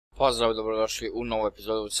Pozdrav, dobrodošli u novu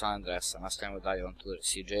epizodu sa Andreasa. Nastavljamo dalje on tour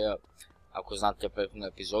CJ-a. Ako znate prethodnu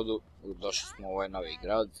epizodu, došli smo u ovaj novi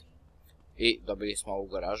grad i dobili smo ovu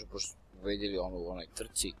garažu, pošto smo vidjeli onu u onoj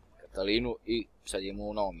trci, Katalinu, i sad imamo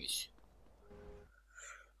u novu misiju.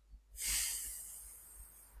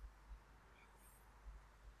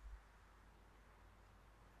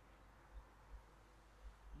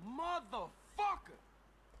 Motherfucker!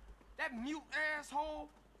 That mute asshole,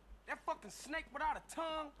 that fucking snake without a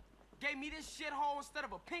tongue, gave me this shithole instead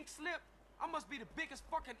of a pink slip. I must be the biggest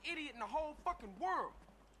fucking idiot in the whole fucking world.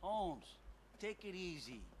 Holmes, take it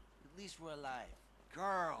easy. At least we're alive.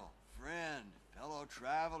 Carl, friend, fellow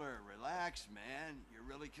traveler, relax, man. You're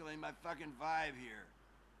really killing my fucking vibe here.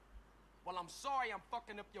 Well, I'm sorry I'm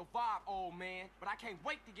fucking up your vibe, old man, but I can't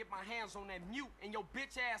wait to get my hands on that mute and your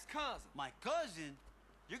bitch-ass cousin. My cousin?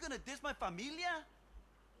 You're gonna diss my familia?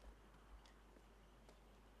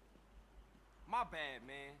 My bad,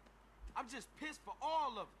 man. I'm just pissed for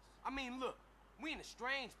all of us. I mean, look, we in a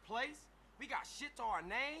strange place. We got shit to our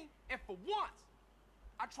name, and for once,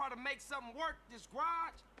 I try to make something work this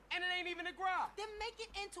garage, and it ain't even a garage. Then make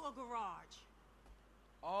it into a garage.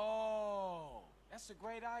 Oh, that's a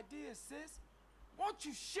great idea, sis. Won't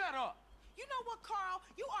you shut up? You know what, Carl?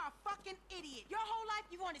 You are a fucking idiot. Your whole life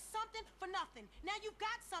you wanted something for nothing. Now you've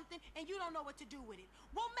got something and you don't know what to do with it.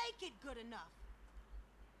 We'll make it good enough.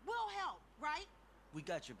 We'll help, right? We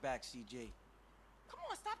got your back, CJ. Come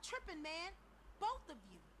on, stop tripping, man. Both of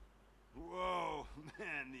you. Whoa,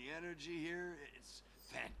 man, the energy here, it's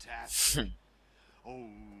fantastic. Oh.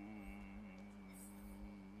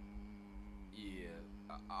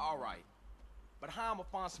 Yeah, all right. But how am I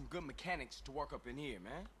find some good mechanics to work up in here,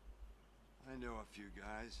 man? I know a few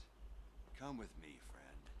guys. Come with me,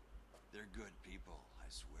 friend. They're good people, I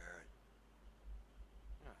swear it.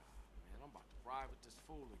 Oh, man, I'm about to ride with this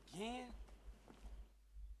fool again.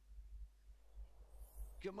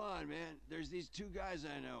 Come on, man. There's these two guys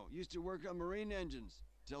I know. Used to work on marine engines.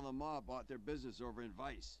 Till the mob bought their business over in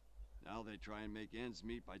Vice. Now they try and make ends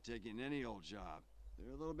meet by taking any old job.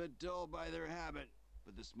 They're a little bit dull by their habit,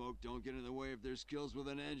 but the smoke don't get in the way of their skills with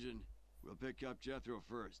an engine. We'll pick up Jethro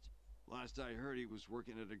first. Last I heard he was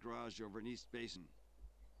working at a garage over in East Basin.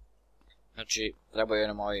 Znači, trebaju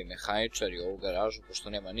nam ovi mehaničari u ovu garažu, pošto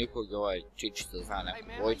nema nikog, ovaj Čičica zna neku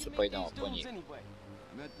dvojicu, pa idemo po njih. I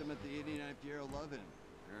met them at the 89th year 11,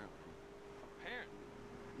 apparently. Apparently?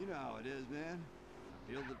 You know how it is, man.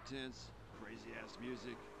 Field of tents, crazy-ass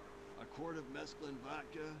music, a quart of mescaline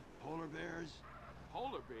vodka, polar bears.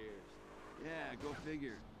 Polar bears? Yeah, go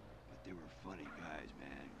figure. But they were funny guys,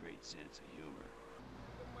 man. Great sense of humor.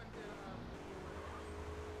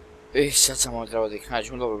 I sad samo treba da ih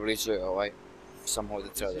nađemo, dobro blizu je ovaj. Samo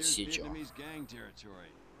ovdje treba da siđemo. Vietnamese gang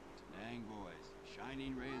territory. Danang boys,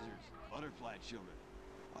 shining razors, butterfly children.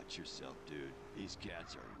 Watch yourself, dude. These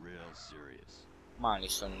cats are real serious. Ma,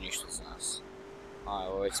 nisu oni ništa za nas. A,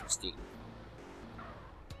 evo već smo stigli.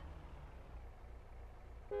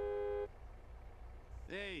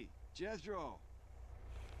 Hey, Jethro.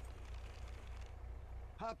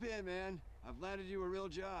 Hop in, man. I've landed you a real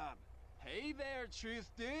job. Hey there, Truth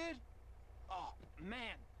Dude. Oh,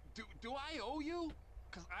 man, do I owe you?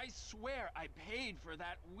 'Cause I swear I paid for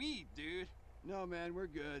that weed, dude. No, man, we're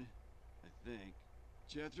good. I think.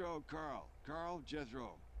 Jethro, Carl. Carl,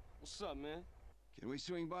 Jethro. What's up, man? Can we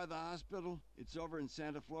swing by the hospital? It's over in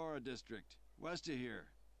Santa Flora District, west of here.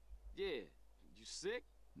 Yeah. You sick?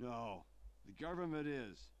 No, the government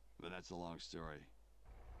is. But that's a long story.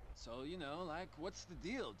 So, you know, like, what's the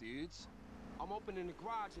deal, dudes? I'm opening the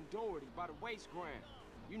garage in Doherty by the waste ground.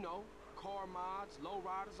 You know, car mods,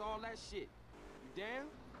 lowriders, all that shit. You down?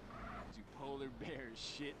 Do polar bears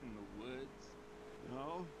shit in the woods?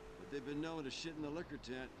 No, but they've been known to shit in the liquor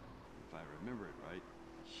tent, if I remember it right.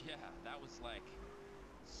 Yeah, that was like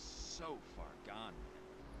so far gone.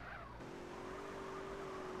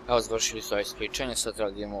 Evo, završili su ovaj ispričanje, sad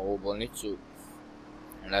treba da idemo u ovu bolnicu.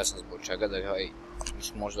 Ne znam zbog čega da je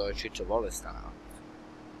mislim, možda ovaj Čiča bolestan, a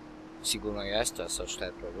sigurno jeste, a sad šta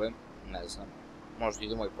je problem, ne znam. Možda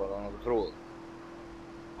idemo i pored onog drugog.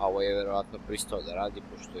 A ovo je vjerovatno pristao da radi,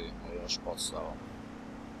 pošto je loš posao.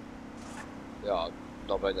 Ja,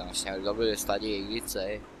 dobro je da nas njeli, dobro je starija igrica,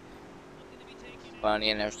 pa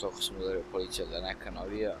nije nešto ako sam udario policija da je neka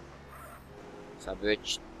novija. Sad bi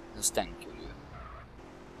već na stenke ulio.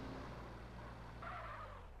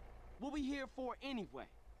 What we here for anyway?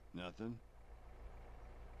 Nothing?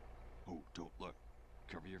 Oh, don't look.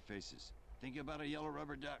 Cover your faces. Think about a yellow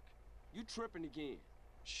rubber duck. You tripping again.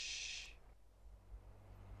 Shh.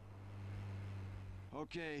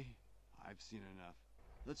 Okay, I've seen enough.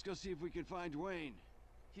 Let's go see if we can find Dwayne.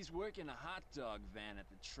 He's working a hot dog van at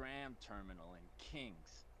the tram terminal in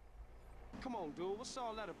Kings. Come on, dude. What's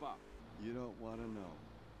all that about? You don't want to know.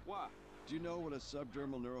 Why? Do you know what a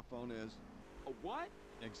subdermal neurophone is? A what?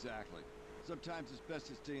 Exactly. Sometimes it's best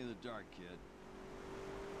to stay in the dark, kid.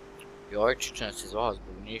 I ovaj čičan se zvao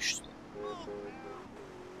zbog ništa.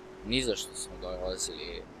 Ni za što smo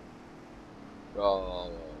dolazili.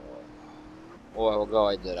 Ovo ga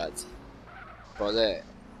ovaj da radi. Prodaje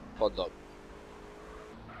hot dog.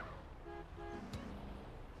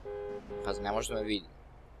 Kaz ne može da me vidi.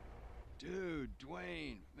 Dude,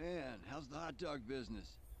 Dwayne, man, how's the hot dog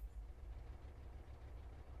business?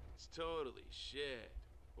 It's totally shit.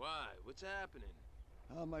 Why? What's happening?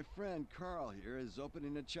 My friend Carl here is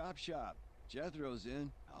opening a chop shop. Jethro's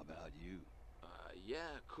in. How about you?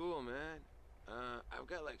 Yeah, cool, man. I've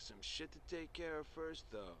got like some shit to take care of first,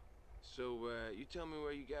 though. So, you tell me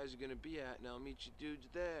where you guys are gonna be at, and I'll meet you dudes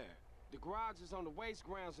there. The garage is on the waste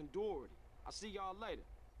grounds in Doherty. I'll see y'all later.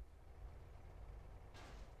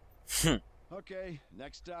 Okay,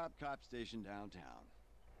 next stop, cop station downtown.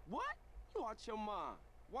 What? You out your mind.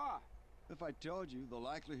 Why? If I told you, the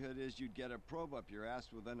likelihood is you'd get a probe up your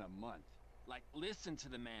ass within a month. Like, listen to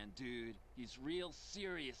the man, dude. He's real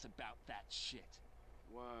serious about that shit.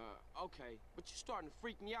 Well, okay, but you're starting to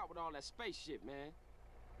freak me out with all that space shit, man.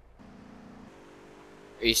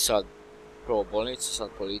 I sad, prvo bolnica, sad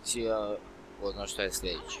policija, ono što je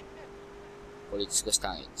sljedeće. Policijska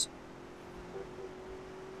stanica.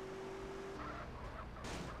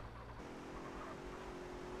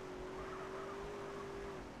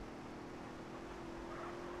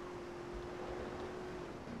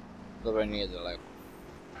 Dobro, nije daleko.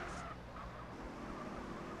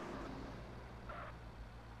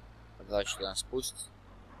 Pa da ću da nas pusti,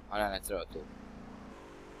 ali ne treba tu.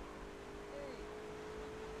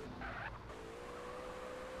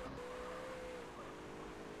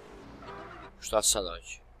 Šta sad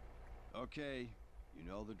hoće? Okay, you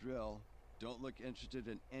know the drill. Don't look interested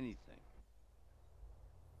in anything.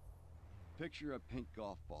 Picture a pink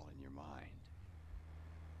golf ball in your mind.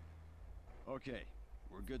 Okay,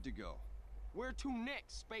 we're good to go. Where to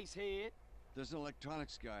next, spacehead? There's an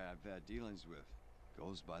electronics guy I've had dealings with.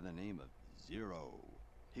 Goes by the name of Zero.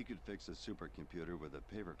 He could fix a supercomputer with a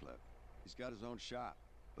paperclip. He's got his own shop,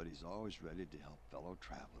 but he's always ready to help fellow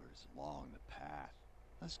travelers along the path.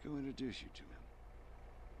 Let's go introduce you to him.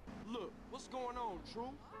 Look, what's going on,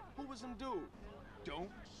 True? Who was in dude?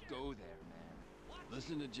 Don't go there, man.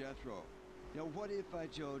 Listen to Jethro. Now, what if I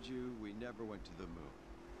told you we never went to the moon?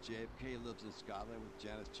 JFK lives in Scotland with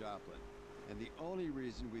Janis Joplin. And the only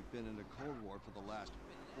reason we've been in a Cold War for the last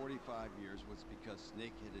 45 years was because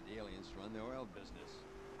snake-headed aliens run the oil business.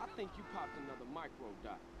 I think you popped another micro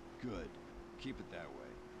dot. Good. Keep it that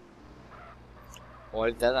way. Ovo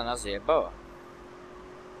je deda nas zajebava.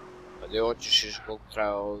 Pa gdje hoćeš iš koliko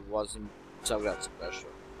treba vozim, ceo grad sam prešao.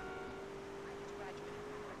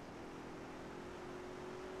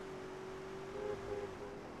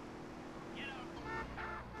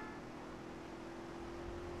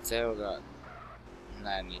 Ceo grad.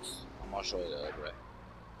 Ne, nisu. A može ovdje da broje.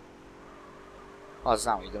 Pa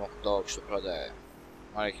znam, idemo kod ovog što prodaje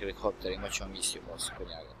onaj helikopter, imat ćemo misiju posle kod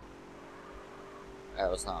njega.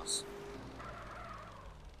 Evo, znao sam.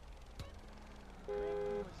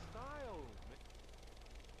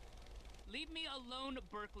 Leave me alone,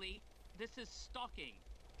 Berkeley. This is stalking.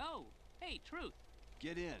 Oh, hey, Truth.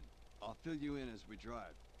 Get in. I'll fill you in as we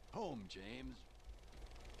drive. Home, James.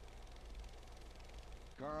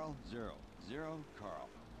 Carl, Zero. Zero, Carl.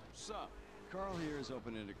 What's up? Carl here is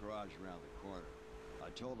opening a garage around the corner. I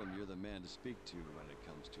told him you're the man to speak to when it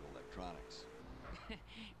comes to electronics.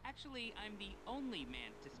 Actually, I'm the only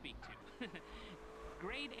man to speak to.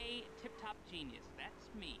 Grade A tip-top genius, that's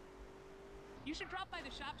me. You should drop by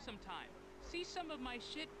the shop sometime. See some of my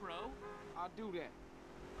shit, bro. I'll do that.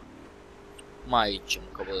 Ma ićemo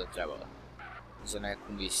kao bude trebalo. Za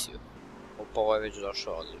neku misiju. Pa ovo je već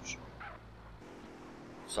došao odlično.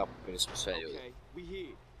 Sakupili smo sve ljudi. Okay, we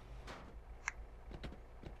here.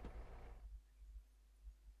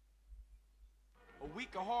 A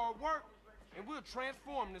week of hard work, and we'll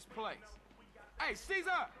transform this place. Hey,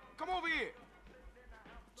 Caesar, come over here.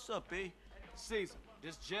 What's up, B? Caesar,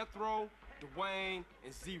 this Jethro, Dwayne,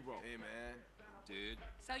 and Zero. Hey, man. Dude.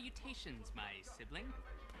 Salutations, my sibling.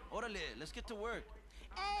 Orale, let's get to work.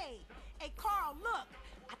 Hey, Carl, look.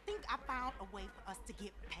 I think I found a way for us to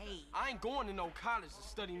get paid. I ain't going to no college to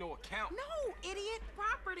study no account. No, idiot,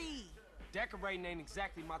 property. Decorating ain't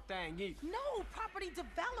exactly my thing either. No, property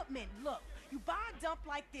development. Look, you buy a dump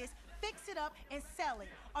like this, fix it up and sell it.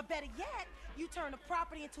 Or better yet, you turn the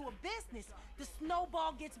property into a business. The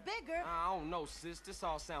snowball gets bigger. I don't know, sis. This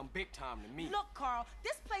all sound big time to me. Look, Carl,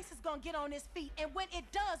 this place is gonna get on its feet, and when it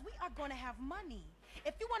does, we are gonna have money.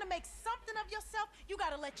 If you want to make something of yourself, you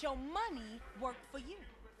gotta let your money work for you.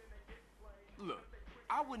 Look,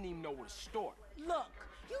 I wouldn't even know where to start. Look,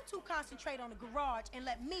 you two concentrate on the garage and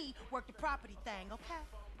let me work the property thing, okay?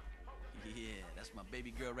 Yeah, that's my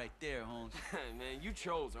baby girl right there, Holmes. Man, you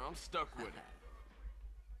chose her. I'm stuck with her.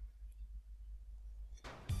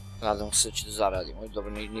 Nadam se da će da zaradimo.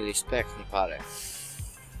 Dobro, ni respekt, ni pare.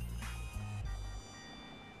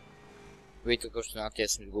 Vidite kao što znate, ja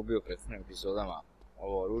sam izgubio u prethodnim epizodama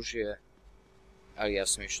ovo oružje. Ali ja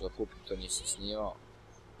sam išao da kupim, to nisam snimao.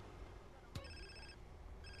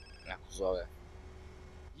 Neko zove.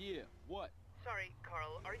 Yeah, what? Sorry,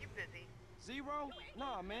 Carl, are you busy? Zero?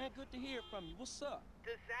 Nah, man, good to hear from you. What's up?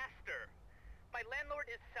 Disaster. My landlord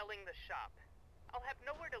is selling the shop. I'll have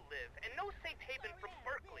nowhere to live and no safe haven from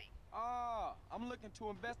Berkeley. Ah, I'm looking to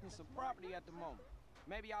invest in some property at the moment.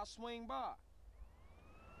 Maybe I'll swing by.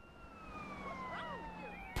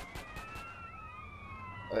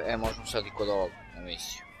 Možemo sad i kod ovog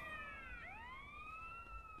emisiju.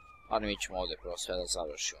 Ali mi ćemo ovdje prvo sve da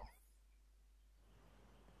završimo.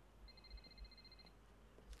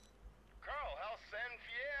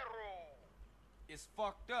 It's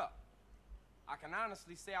fucked up. I can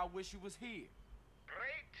honestly say I wish you was here.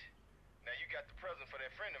 Great. Now you got the present for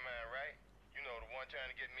that friend of mine, right? You know, the one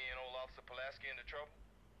trying to get me and old Officer Pulaski into trouble?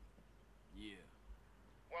 Yeah.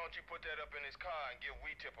 Why don't you put that up in his car and give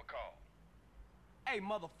Weetip a call? Hey,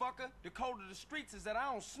 motherfucker, the code of the streets is that I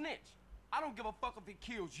don't snitch. I don't give a fuck if he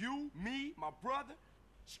kills you, me, my brother.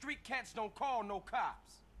 Street cats don't call no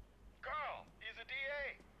cops. Carl, he's a DA.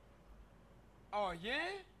 Oh,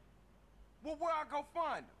 yeah? Well, where I go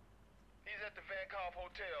find him? He's at the Vankhoff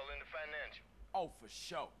Hotel in the Financial. Oh, for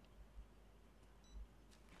sure.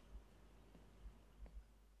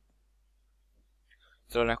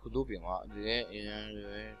 Treba neko da ubijemo, a gdje?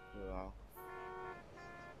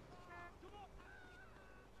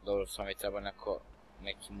 Dobro, sad mi treba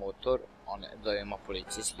neki motor, da ima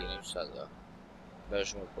policijski, neću sad da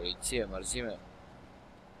bežim u policije, mrzi me.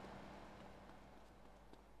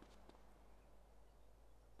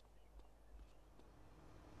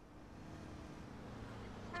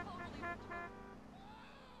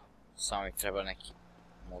 Samo mi treba neki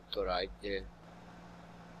motor, ajde.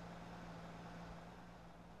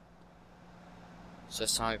 Sve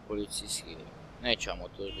sami policijski, neću vam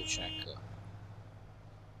motor doći neka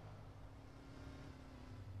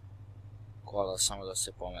kola samo da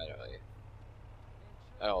se pomera.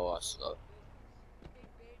 Evo ova su dobro.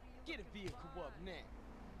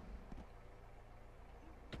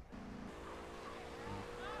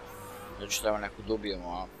 Znači treba neku da ubijemo,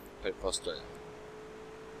 a pretpostavljam.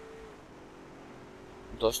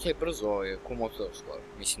 Dosta je brzo ovo je ko motor skoro,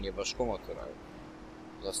 mislim nije baš ko motor, ali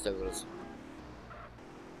dosta je brzo.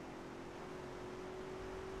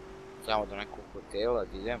 Trebamo do nekog hotela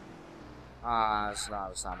da idem. A,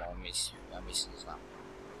 znam ovu misiju, ja mislim da znam.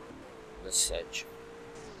 Da se sećam.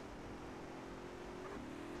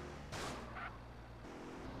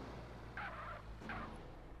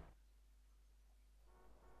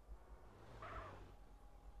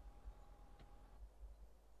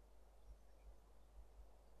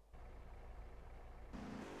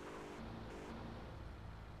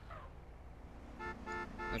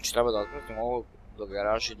 Znači treba da otpratimo ovo do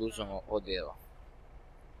garaži da uzmemo odjela.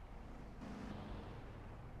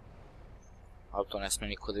 Ali to ne sme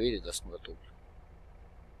niko da vidi da smo ga tukli.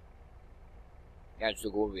 Ja ću da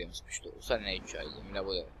ga ubijem s pištolom, sad neću, ajde mi ne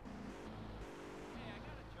bude.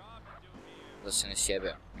 Da se ne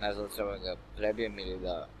sjebem, ne znam da treba da ga prebijem ili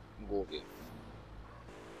da ga ubijem.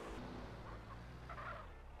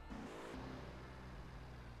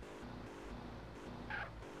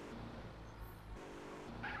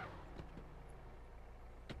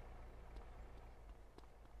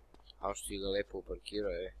 A što ti ga lepo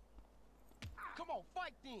uparkirao je.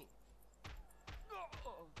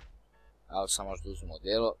 Ali samo možda uzmemo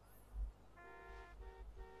delo.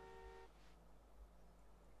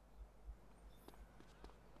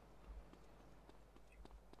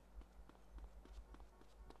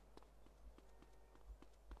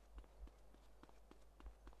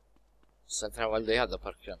 Sad treba valjda ja da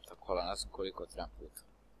parkiram ta kola, ne znam koliko trebam puta.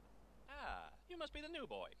 Ah, you must be the new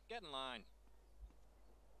boy. Get in line.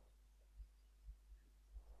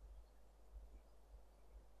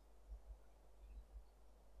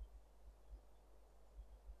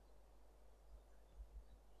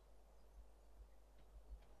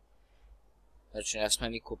 Znači ne sme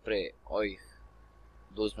niko pre ovih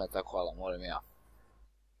da uzme ta kola, moram ja.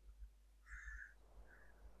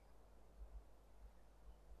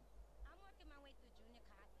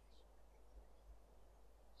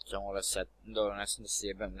 Samo da se, dobro, ne sam da se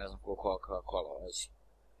jebem, ne znam koliko kola vozi.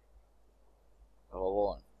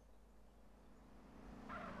 Ovo on.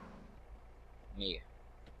 Nije.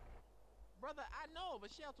 Brother, I know of a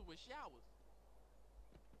shelter with showers.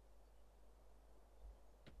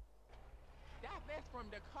 That's from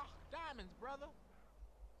the Koch Diamonds, brother.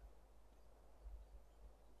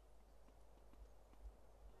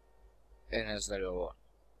 Ne znam li ovo.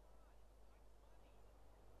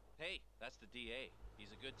 Hey, that's the DA.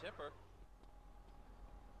 He's a good tipper.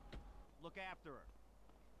 Look after her.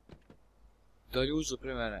 Da li uzu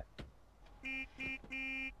pre mene?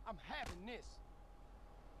 I'm having this.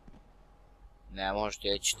 Ne, možeš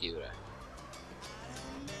teći ti, bre.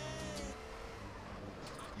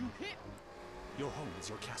 You hit. Your home is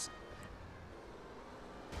your castle.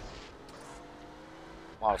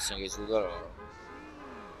 Malo sam ga izudarao.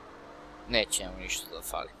 Neće njemu ništa da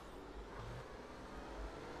fali.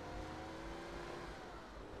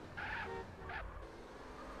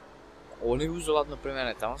 On je uzeo ladno pre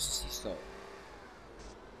mene, tamo sam stisnuo.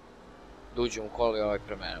 Da uđem u kolo i ovaj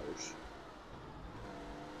pre mene uđe.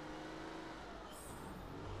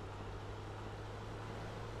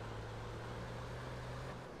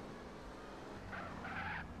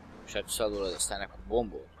 Šta ću sad uradim, da staje neku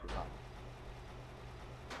bombu otkud znam.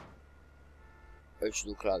 Pa ću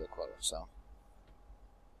da ukrade kolo samo.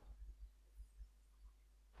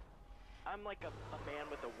 I'm like a man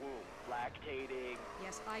with a womb, lactating.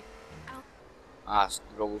 Yes, A,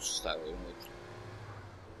 drogu su stavili unutra.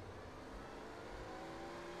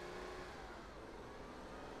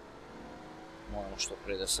 Moramo što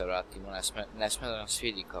prije da se vratimo, ne sme da nas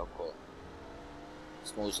vidi kako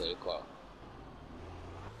smo uzeli kola.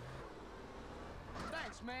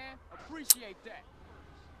 Thanks, man. Appreciate that.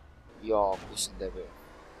 Jo, koji sam debil.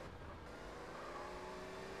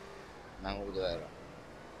 Ne mogu da verujem.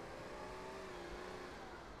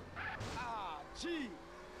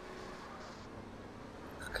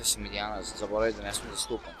 Kakav si Midijanac, zaboravim da ne smijem da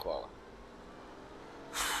stupam kola.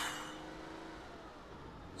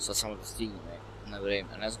 Sad samo da stignem na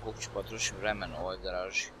vreme, ne znam koliko ću potrošiti vremena u ovoj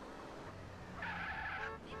garaži.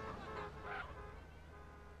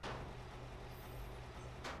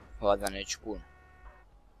 Valjda neću puno.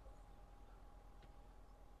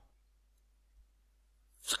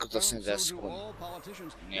 Tako da sam 10 sekundi.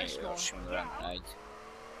 Nije, još imam vremena, ajde.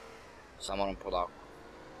 Samo moram polako.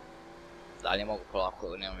 Dalje mogu polako,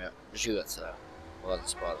 ali nemam ja živaca da voda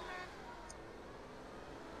spada.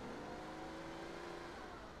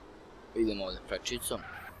 Idemo ovdje prečicom.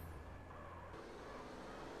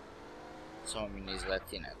 Samo mi ne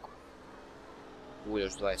izleti neko.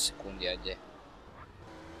 Još 20 sekundi, ajde.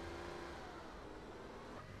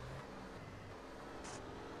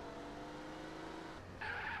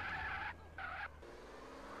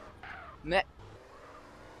 Ne.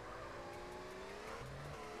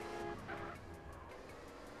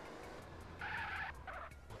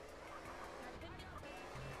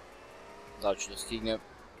 Da ću da stignem.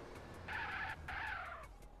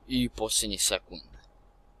 I posljednji sekund.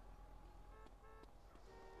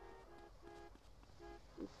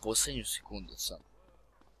 U posljednju sekundu sam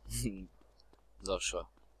došao.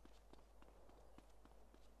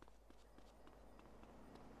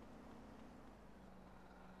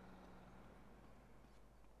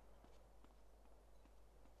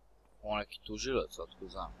 Ovo neki tužilac, otkud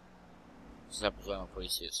znam. Sve pozovemo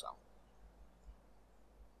policiju samo.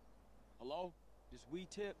 Hello? This we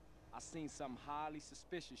tip? I seen something highly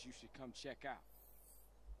suspicious you should come check out.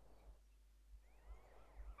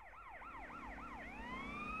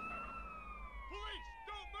 Police,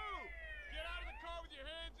 don't move! Get out of the car with your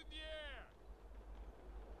hands in the air!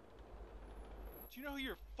 Do you know who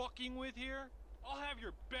you're fucking with here? I'll have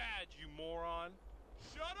your badge, you moron.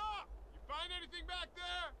 Shut up! You find anything back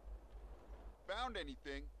there? Found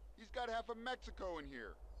anything? He's got half of Mexico in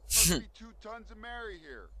here. Must be 2 tons of Mary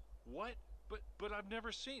here. What? But I've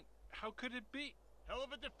never seen. How could it be? Hell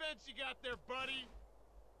of a defense you got there, buddy.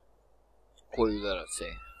 Koji udarac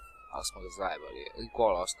je? Ali smo ga zajebali. I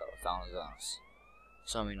kola ostalo tamo za nas.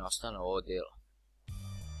 Samo mi ne ostane ovo dijelo.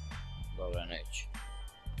 Dobro, neće.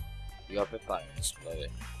 I opet pare nismo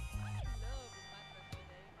dobili.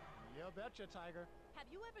 You betcha, Tiger. Have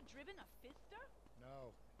you ever driven a fister?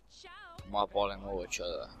 No. Ma volim ovo ću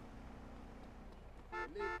da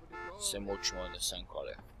se mučimo da sam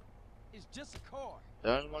kole.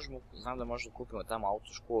 Znam da možemo kupimo tamo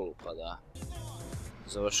autoškolu pa da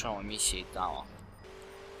završamo misije i tamo.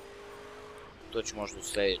 To ću možda u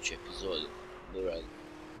sljedećoj epizodi da uradim.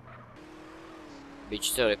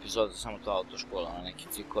 Biće cijela epizoda samo to autoškola, na neki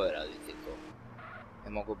trikove raditi to.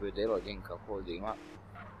 Mogu bi downloading kako ovdje ima.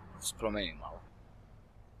 Promenim malo.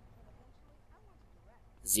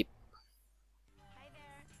 Zip.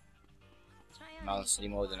 Nadam se da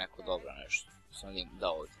ima ovdje neko dobro nešto. Sam da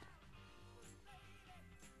ovdje.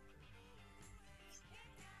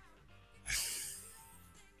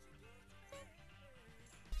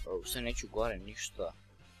 Sve neću gore ništa.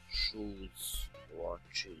 Shoes,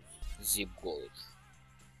 watches, zip gold.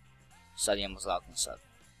 Sad imamo zlatno sad.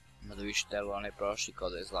 Mada više telo onaj prošli kao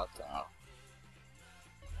da je zlatan, ali.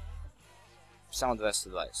 Samo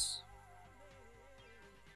 220.